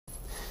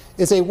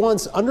is a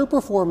once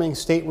underperforming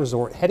state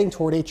resort heading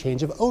toward a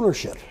change of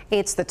ownership.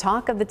 It's the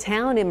talk of the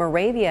town in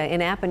Moravia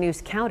in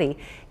Appanoose County.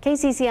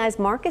 KCCI's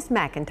Marcus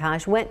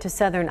McIntosh went to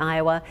southern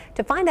Iowa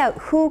to find out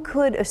who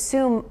could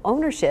assume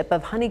ownership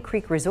of Honey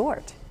Creek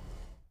Resort.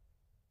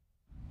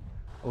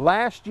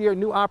 Last year,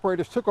 new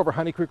operators took over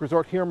Honey Creek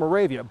Resort here in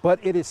Moravia, but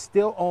it is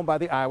still owned by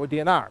the Iowa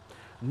DNR.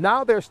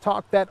 Now there's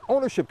talk that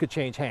ownership could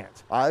change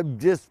hands. I've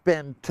just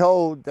been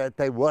told that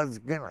they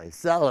wasn't going to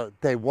sell it.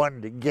 They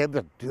wanted to give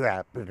it to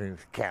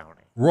Appanoose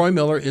County. Roy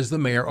Miller is the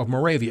mayor of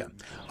Moravia.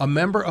 A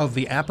member of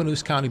the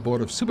Appanoose County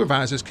Board of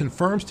Supervisors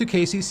confirms to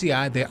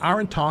KCCI they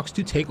are in talks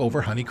to take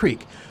over Honey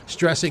Creek,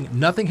 stressing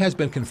nothing has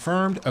been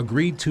confirmed,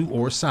 agreed to,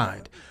 or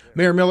signed.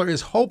 Mayor Miller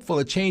is hopeful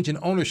a change in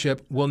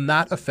ownership will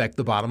not affect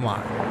the bottom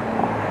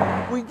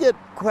line. We get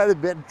quite a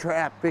bit of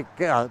traffic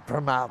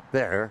from out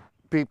there.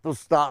 People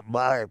stop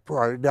by for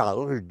our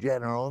Dollar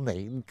General and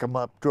they can come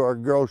up to our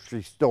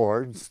grocery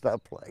store and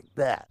stuff like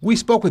that. We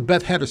spoke with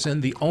Beth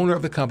Henderson, the owner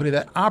of the company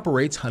that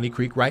operates Honey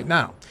Creek right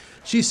now.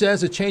 She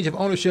says a change of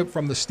ownership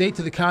from the state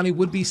to the county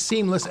would be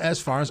seamless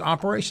as far as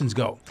operations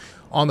go.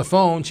 On the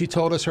phone, she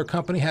told us her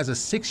company has a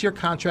 6-year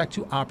contract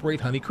to operate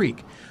Honey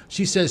Creek.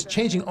 She says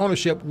changing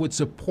ownership would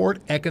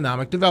support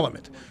economic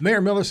development.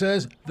 Mayor Miller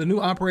says the new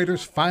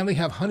operators finally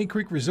have Honey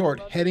Creek Resort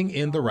heading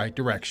in the right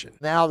direction.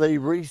 Now they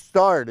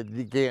restarted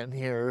again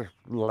here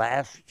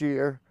last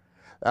year,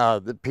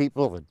 the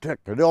people that took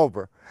it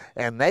over,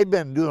 and they've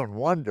been doing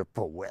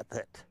wonderful with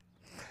it.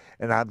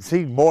 And I've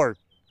seen more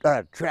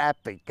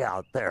traffic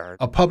out there.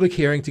 A public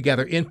hearing to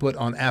gather input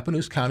on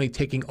Appanoose County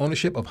taking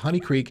ownership of Honey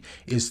Creek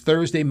is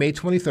Thursday, May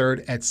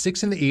 23rd at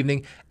 6 in the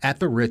evening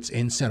at the Ritz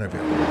in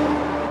Centerville.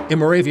 In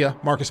Moravia,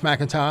 Marcus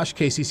McIntosh,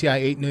 KCCI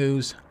 8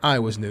 News,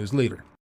 Iowa's news leader.